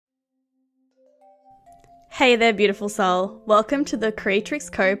Hey there, beautiful soul. Welcome to the Creatrix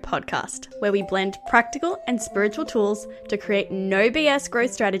Co podcast, where we blend practical and spiritual tools to create no BS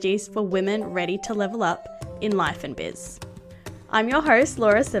growth strategies for women ready to level up in life and biz. I'm your host,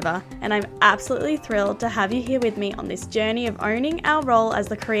 Laura Siva, and I'm absolutely thrilled to have you here with me on this journey of owning our role as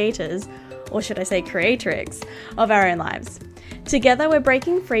the creators, or should I say creatrix, of our own lives. Together, we're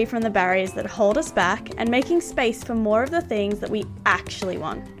breaking free from the barriers that hold us back and making space for more of the things that we actually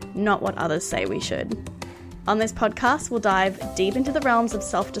want, not what others say we should. On this podcast, we'll dive deep into the realms of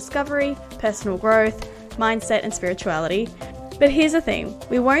self-discovery, personal growth, mindset, and spirituality. But here's the thing,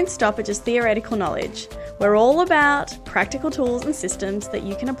 we won't stop at just theoretical knowledge. We're all about practical tools and systems that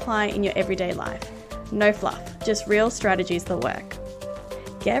you can apply in your everyday life. No fluff, just real strategies that work.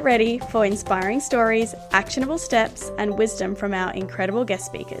 Get ready for inspiring stories, actionable steps, and wisdom from our incredible guest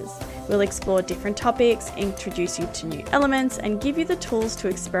speakers. We'll explore different topics, introduce you to new elements, and give you the tools to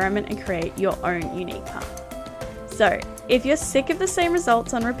experiment and create your own unique path. So, if you're sick of the same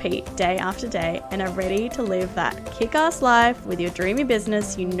results on repeat day after day and are ready to live that kick-ass life with your dreamy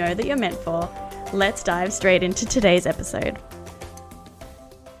business you know that you're meant for, let's dive straight into today's episode.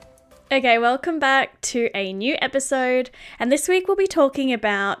 Okay, welcome back to a new episode, and this week we'll be talking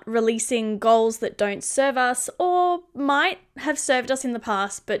about releasing goals that don't serve us or might have served us in the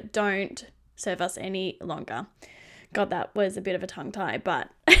past but don't serve us any longer. God, that was a bit of a tongue tie, but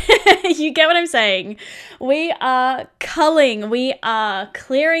you get what I'm saying. We are culling, we are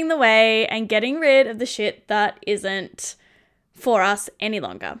clearing the way and getting rid of the shit that isn't for us any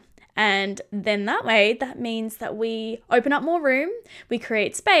longer. And then that way, that means that we open up more room, we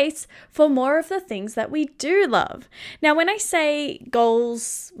create space for more of the things that we do love. Now, when I say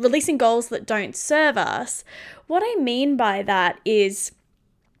goals, releasing goals that don't serve us, what I mean by that is,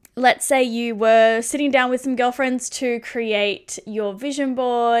 let's say you were sitting down with some girlfriends to create your vision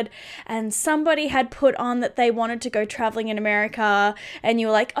board and somebody had put on that they wanted to go traveling in America and you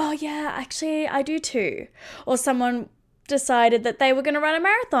were like, oh yeah, actually I do too. Or someone decided that they were going to run a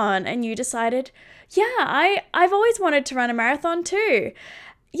marathon and you decided, yeah, I've always wanted to run a marathon too.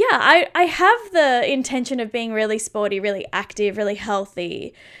 Yeah, I have the intention of being really sporty, really active, really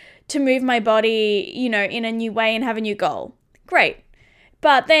healthy, to move my body, in a new way and have a new goal. Great.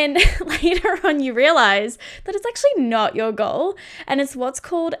 But then later on you realize that it's actually not your goal and it's what's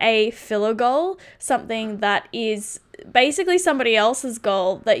called a filler goal, something that is basically somebody else's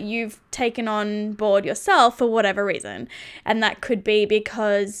goal that you've taken on board yourself for whatever reason. And that could be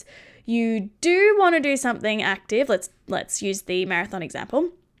because you do want to do something active. Let's use the marathon example.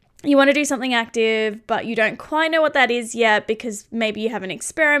 You want to do something active, but you don't quite know what that is yet because maybe you haven't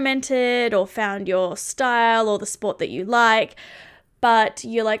experimented or found your style or the sport that you like. But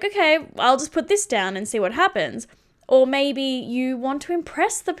you're like, okay, I'll just put this down and see what happens. Or maybe you want to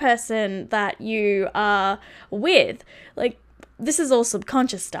impress the person that you are with. Like, this is all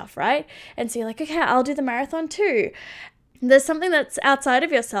subconscious stuff, right? And so you're like, okay, I'll do the marathon too. There's something that's outside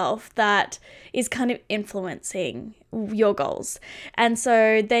of yourself that is kind of influencing your goals. And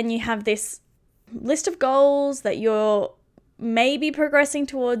so then you have this list of goals that you're maybe progressing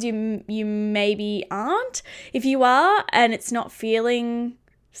towards, you maybe aren't. If you are and it's not feeling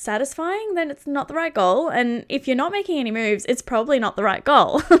satisfying, then it's not the right goal. And if you're not making any moves, it's probably not the right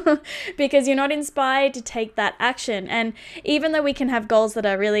goal because you're not inspired to take that action. And even though we can have goals that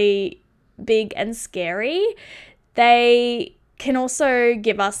are really big and scary, they can also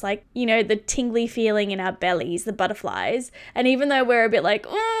give us the tingly feeling in our bellies, the butterflies. And even though we're a bit like,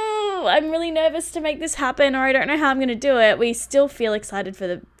 oh, I'm really nervous to make this happen, or I don't know how I'm going to do it, we still feel excited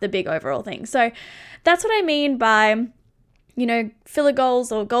for the big overall thing. So that's what I mean by, filler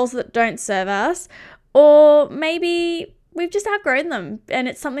goals or goals that don't serve us, or maybe we've just outgrown them and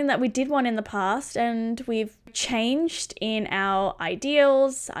it's something that we did want in the past and we've changed in our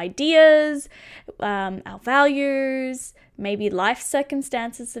ideals, ideas, our values. Maybe life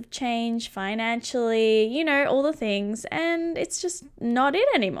circumstances have changed financially, all the things, and it's just not it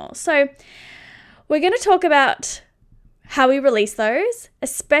anymore. So we're going to talk about how we release those,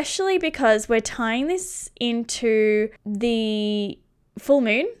 especially because we're tying this into the full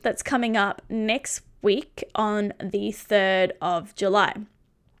moon that's coming up next week on the 3rd of July.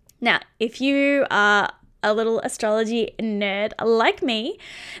 Now, if you are a little astrology nerd like me,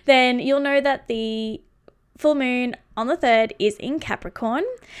 then you'll know that the full moon on the 3rd is in Capricorn.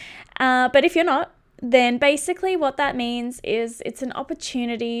 But if you're not, then basically what that means is it's an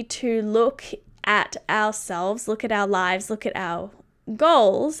opportunity to look at ourselves, look at our lives, look at our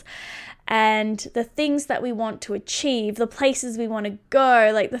goals and the things that we want to achieve, the places we want to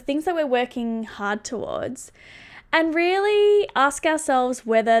go, like the things that we're working hard towards, and really ask ourselves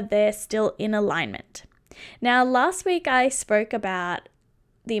whether they're still in alignment. Now, last week I spoke about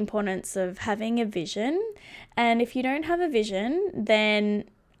the importance of having a vision. And if you don't have a vision, then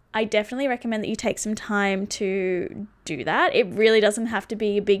I definitely recommend that you take some time to do that. It really doesn't have to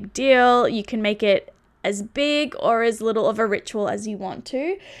be a big deal. You can make it as big or as little of a ritual as you want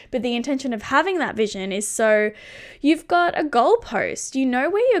to. But the intention of having that vision is so you've got a goalpost. You know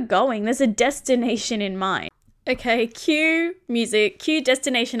where you're going. There's a destination in mind. Okay, cue music, cue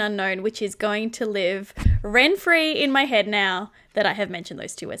Destination Unknown, which is going to live rent-free in my head now that I have mentioned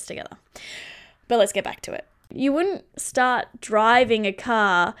those two words together. But let's get back to it. You wouldn't start driving a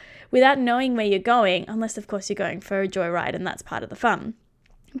car without knowing where you're going, unless of course you're going for a joyride and that's part of the fun.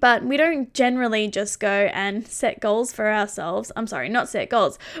 But we don't generally just go and set goals for ourselves. Not set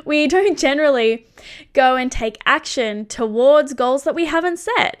goals. We don't generally go and take action towards goals that we haven't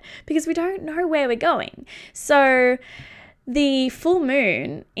set because we don't know where we're going. So the full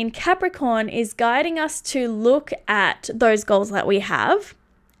moon in Capricorn is guiding us to look at those goals that we have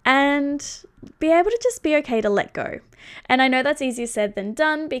and be able to just be okay to let go. And I know that's easier said than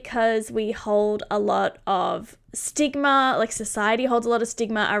done because we hold a lot of stigma, like society holds a lot of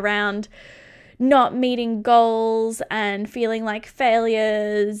stigma around not meeting goals and feeling like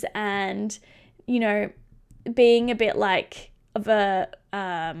failures and, being a bit like of a,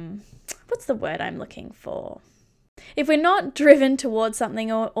 what's the word I'm looking for? If we're not driven towards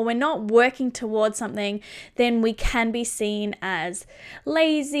something or we're not working towards something, then we can be seen as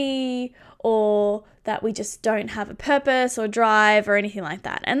lazy or that we just don't have a purpose or drive or anything like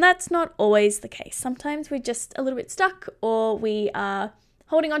that. And that's not always the case. Sometimes we're just a little bit stuck or we are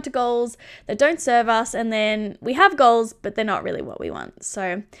holding on to goals that don't serve us, and then we have goals, but they're not really what we want.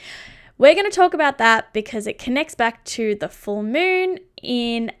 So we're going to talk about that because it connects back to the full moon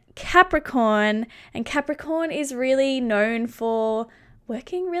in Capricorn, and Capricorn is really known for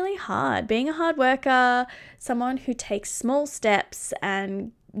working really hard, being a hard worker, someone who takes small steps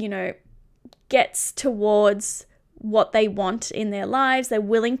and, gets towards what they want in their lives. They're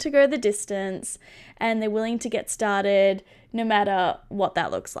willing to go the distance and they're willing to get started no matter what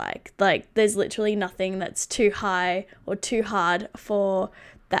that looks like. Like there's literally nothing that's too high or too hard for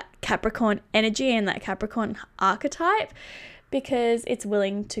that Capricorn energy and that Capricorn archetype, because it's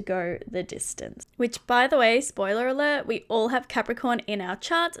willing to go the distance. Which, by the way, spoiler alert, we all have Capricorn in our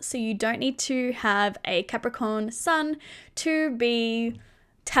charts, so you don't need to have a Capricorn sun to be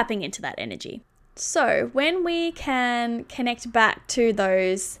tapping into that energy. So when we can connect back to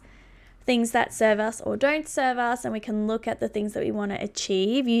those things that serve us or don't serve us, and we can look at the things that we want to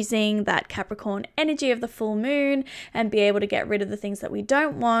achieve using that Capricorn energy of the full moon and be able to get rid of the things that we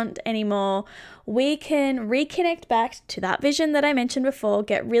don't want anymore, we can reconnect back to that vision that I mentioned before,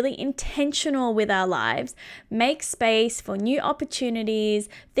 get really intentional with our lives, make space for new opportunities,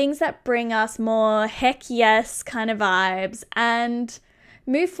 things that bring us more heck yes kind of vibes, and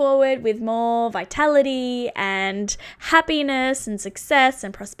move forward with more vitality and happiness and success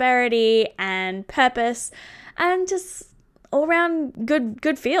and prosperity and purpose and just all around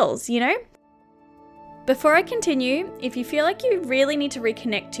good feels, Before I continue, if you feel like you really need to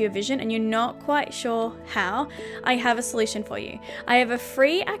reconnect to your vision and you're not quite sure how, I have a solution for you. I have a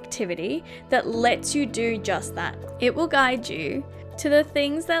free activity that lets you do just that. It will guide you to the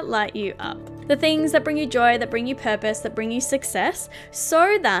things that light you up, the things that bring you joy, that bring you purpose, that bring you success,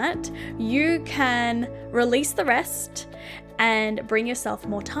 so that you can release the rest and bring yourself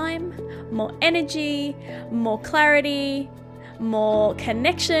more time, more energy, more clarity, more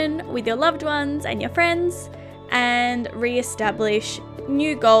connection with your loved ones and your friends, and reestablish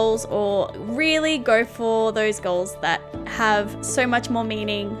new goals or really go for those goals that have so much more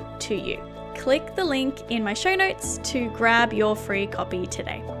meaning to you. Click the link in my show notes to grab your free copy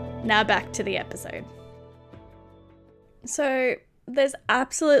today. Now back to the episode. So there's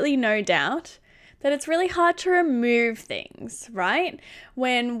absolutely no doubt that it's really hard to remove things, right?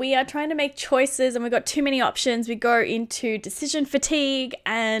 When we are trying to make choices and we've got too many options, we go into decision fatigue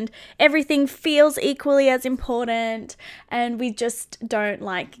and everything feels equally as important and we just don't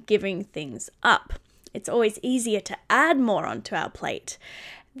like giving things up. It's always easier to add more onto our plate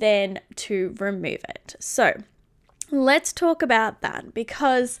than to remove it. So let's talk about that,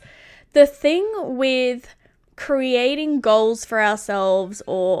 because the thing with creating goals for ourselves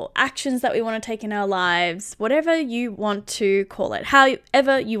or actions that we want to take in our lives, whatever you want to call it,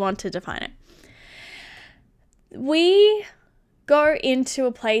 however you want to define it, we go into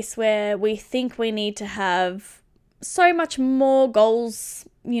a place where we think we need to have so much more goals,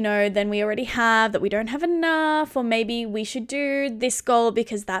 than we already have, that we don't have enough, or maybe we should do this goal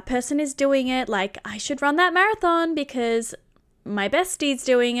because that person is doing it. Like, I should run that marathon because my bestie's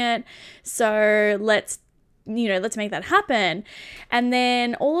doing it. So let's let's make that happen. And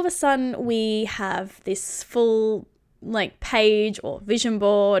then all of a sudden we have this full like page or vision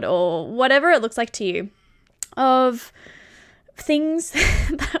board or whatever it looks like to you of things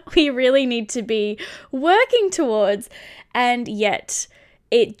that we really need to be working towards, and yet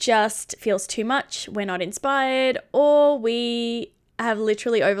it just feels too much. We're not inspired, or we have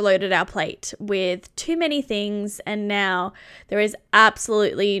literally overloaded our plate with too many things, and now there is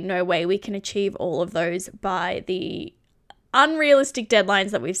absolutely no way we can achieve all of those by the unrealistic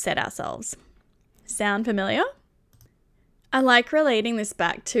deadlines that we've set ourselves. Sound familiar? I like relating this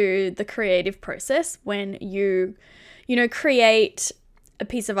back to the creative process when you create a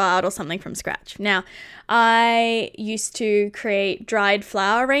piece of art or something from scratch. Now, I used to create dried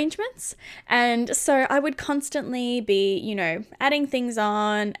flower arrangements, and so I would constantly be, adding things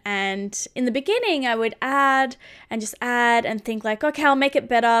on, and in the beginning I would add and think like, okay, I'll make it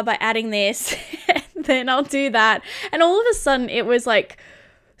better by adding this, and then I'll do that, and all of a sudden it was like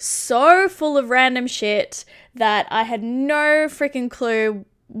so full of random shit that I had no freaking clue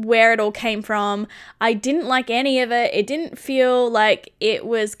where it all came from. I didn't like any of it. It didn't feel like it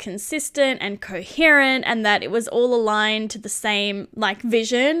was consistent and coherent, and that it was all aligned to the same like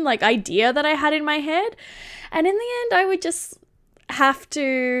vision, like idea that I had in my head. And in the end, I would just have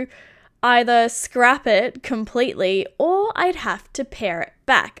to either scrap it completely, or I'd have to pare it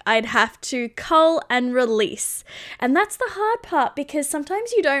back. I'd have to cull and release. And that's the hard part, because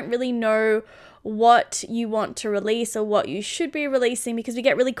sometimes you don't really know what you want to release or what you should be releasing, because we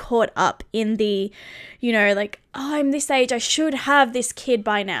get really caught up in the, like, oh, I'm this age, I should have this kid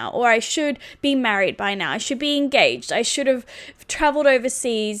by now, or I should be married by now, I should be engaged, I should have traveled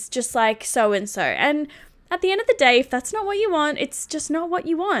overseas just like so-and-so. And at the end of the day, if that's not what you want, it's just not what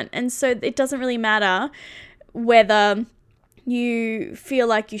you want. And so it doesn't really matter whether you feel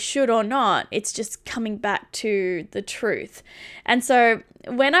like you should or not. It's just coming back to the truth. And so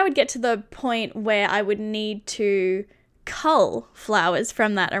when I would get to the point where I would need to cull flowers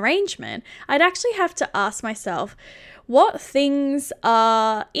from that arrangement, I'd actually have to ask myself, what things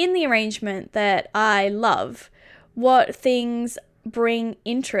are in the arrangement that I love? What things bring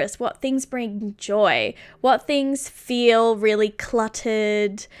interest? What things bring joy? What things feel really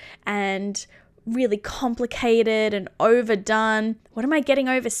cluttered and really complicated and overdone? What am I getting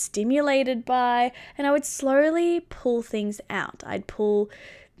overstimulated by? And I would slowly pull things out. I'd pull,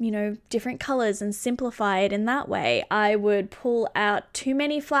 different colors and simplify it in that way. I would pull out too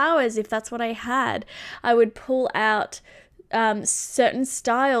many flowers if that's what I had. I would pull out certain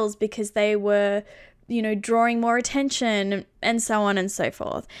styles because they were drawing more attention, and so on and so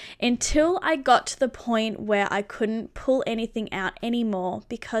forth, until I got to the point where I couldn't pull anything out anymore,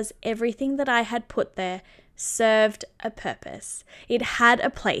 because everything that I had put there served a purpose. It had a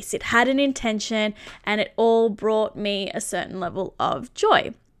place, it had an intention, and it all brought me a certain level of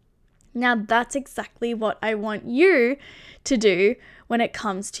joy. Now, that's exactly what I want you to do when it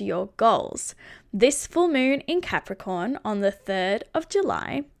comes to your goals. This full moon in Capricorn on the 3rd of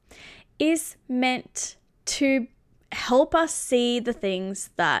July is meant to help us see the things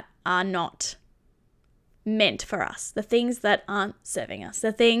that are not meant for us, the things that aren't serving us,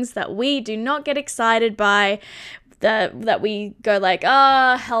 the things that we do not get excited by, that we go like,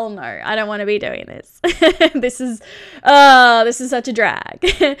 hell no, I don't want to be doing this. This is such a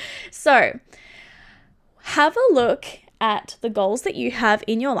drag. So have a look at the goals that you have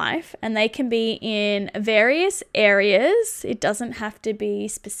in your life, and they can be in various areas. It doesn't have to be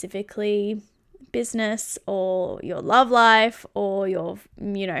specifically business or your love life or your,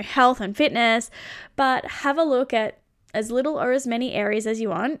 health and fitness, but have a look at as little or as many areas as you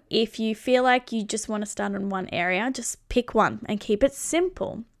want. If you feel like you just want to start in one area, just pick one and keep it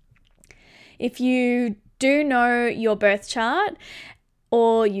simple. If you do know your birth chart,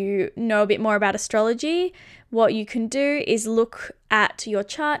 or you know a bit more about astrology, what you can do is look at your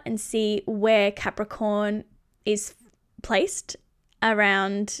chart and see where Capricorn is placed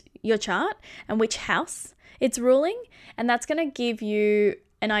around your chart and which house it's ruling. And that's going to give you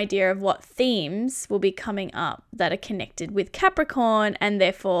an idea of what themes will be coming up that are connected with Capricorn, and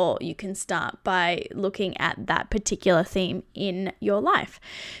therefore you can start by looking at that particular theme in your life.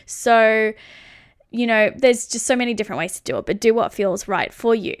 So, there's just so many different ways to do it, but do what feels right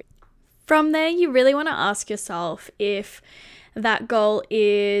for you. From there, you really want to ask yourself if that goal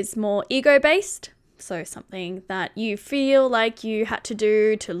is more ego-based, so something that you feel like you had to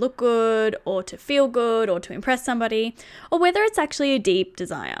do to look good or to feel good or to impress somebody, or whether it's actually a deep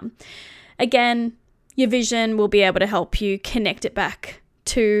desire. Again, your vision will be able to help you connect it back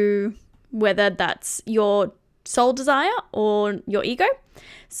to whether that's your soul desire or your ego.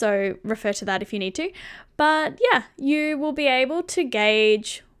 So refer to that if you need to. But yeah, you will be able to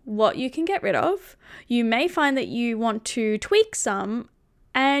gauge what you can get rid of. You may find that you want to tweak some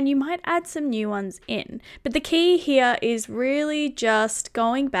and you might add some new ones in. But the key here is really just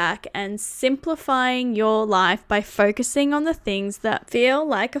going back and simplifying your life by focusing on the things that feel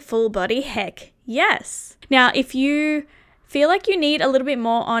like a full body heck yes. Now, if you feel like you need a little bit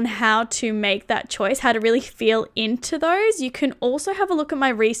more on how to make that choice, how to really feel into those, you can also have a look at my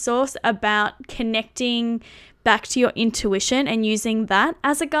resource about connecting back to your intuition and using that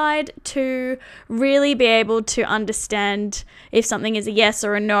as a guide to really be able to understand if something is a yes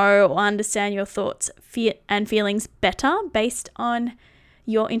or a no, or understand your thoughts and feelings better based on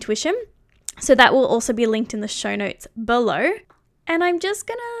your intuition. So that will also be linked in the show notes below. And I'm just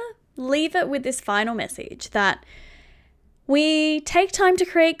gonna leave it with this final message that we take time to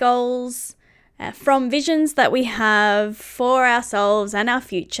create goals from visions that we have for ourselves and our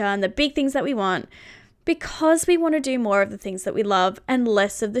future and the big things that we want, because we want to do more of the things that we love and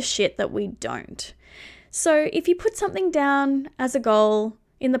less of the shit that we don't. So if you put something down as a goal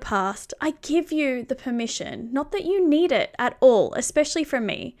in the past, I give you the permission, not that you need it at all, especially from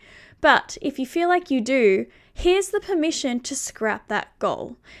me, but if you feel like you do, here's the permission to scrap that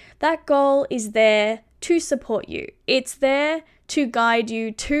goal. That goal is there to support you. It's there to guide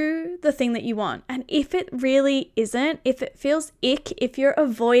you to the thing that you want. And if it really isn't, if it feels ick, if you're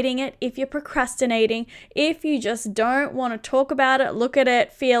avoiding it, if you're procrastinating, if you just don't want to talk about it, look at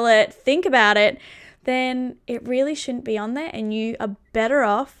it, feel it, think about it, then it really shouldn't be on there and you are better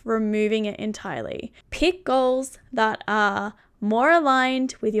off removing it entirely. Pick goals that are more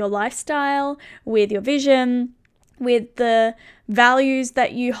aligned with your lifestyle, with your vision, with the values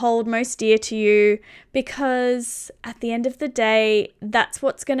that you hold most dear to you, because at the end of the day, that's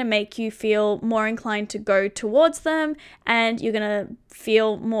what's going to make you feel more inclined to go towards them, and you're going to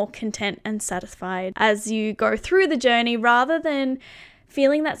feel more content and satisfied as you go through the journey, rather than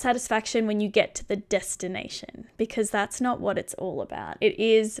feeling that satisfaction when you get to the destination, because that's not what it's all about. It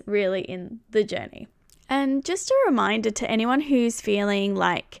is really in the journey. And just a reminder to anyone who's feeling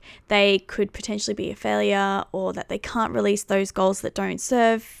like they could potentially be a failure, or that they can't release those goals that don't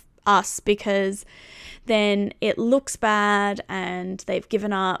serve us because then it looks bad and they've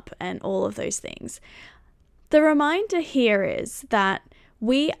given up and all of those things. The reminder here is that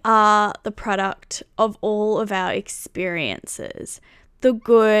we are the product of all of our experiences, the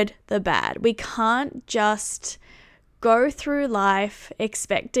good, the bad. We can't just go through life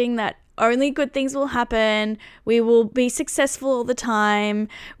expecting that only good things will happen, we will be successful all the time,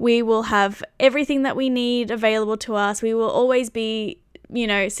 we will have everything that we need available to us, we will always be,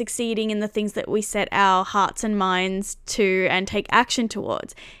 succeeding in the things that we set our hearts and minds to and take action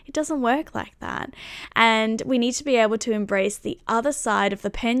towards. It doesn't work like that. And we need to be able to embrace the other side of the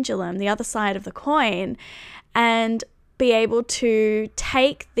pendulum, the other side of the coin, and be able to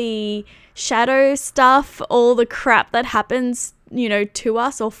take the shadow stuff, all the crap that happens to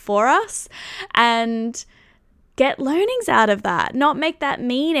us or for us, and get learnings out of that. Not make that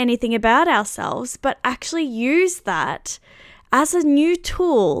mean anything about ourselves, but actually use that as a new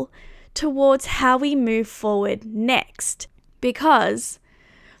tool towards how we move forward next. Because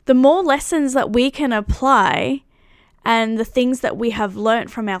the more lessons that we can apply and the things that we have learnt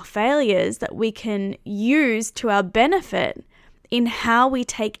from our failures that we can use to our benefit in how we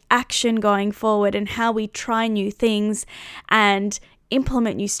take action going forward and how we try new things and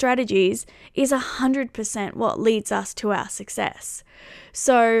implement new strategies, is 100% what leads us to our success.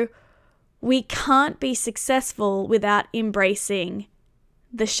 So we can't be successful without embracing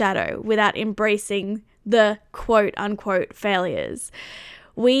the shadow, without embracing the quote unquote failures.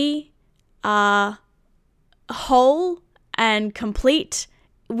 We are whole and complete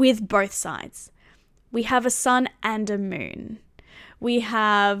with both sides. We have a sun and a moon. We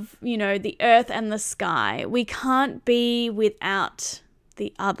have, the earth and the sky. We can't be without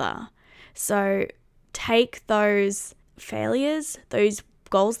the other. So take those failures, those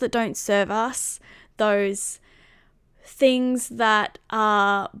goals that don't serve us, those things that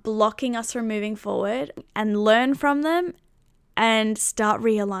are blocking us from moving forward, and learn from them and start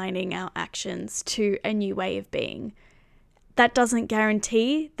realigning our actions to a new way of being. That doesn't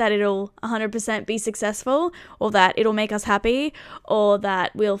guarantee that it'll 100% be successful, or that it'll make us happy, or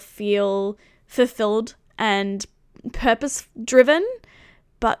that we'll feel fulfilled and purpose-driven.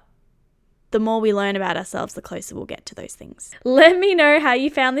 But the more we learn about ourselves, the closer we'll get to those things. Let me know how you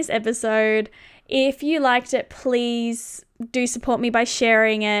found this episode. If you liked it, please do support me by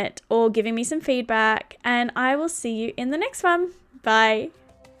sharing it or giving me some feedback, and I will see you in the next one. Bye.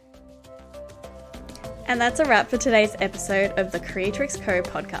 And that's a wrap for today's episode of the Creatrix Co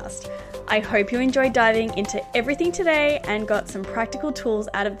podcast. I hope you enjoyed diving into everything today and got some practical tools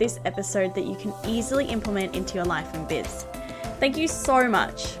out of this episode that you can easily implement into your life and biz. Thank you so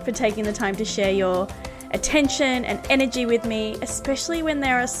much for taking the time to share your attention and energy with me, especially when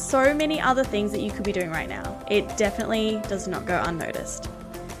there are so many other things that you could be doing right now. It definitely does not go unnoticed.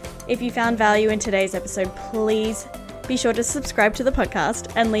 If you found value in today's episode, please be sure to subscribe to the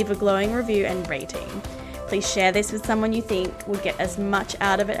podcast and leave a glowing review and rating. Please share this with someone you think would get as much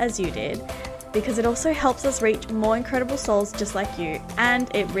out of it as you did, because it also helps us reach more incredible souls just like you,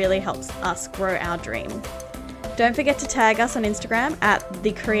 and it really helps us grow our dream. Don't forget to tag us on Instagram at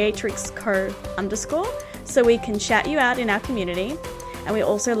 @thecreatrixco_ so we can shout you out in our community, and we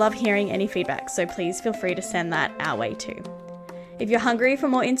also love hearing any feedback, so please feel free to send that our way too. If you're hungry for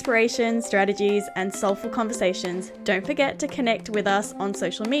more inspiration, strategies, and soulful conversations, don't forget to connect with us on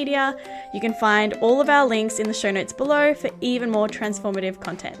social media. You can find all of our links in the show notes below for even more transformative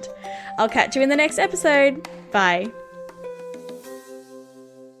content. I'll catch you in the next episode. Bye.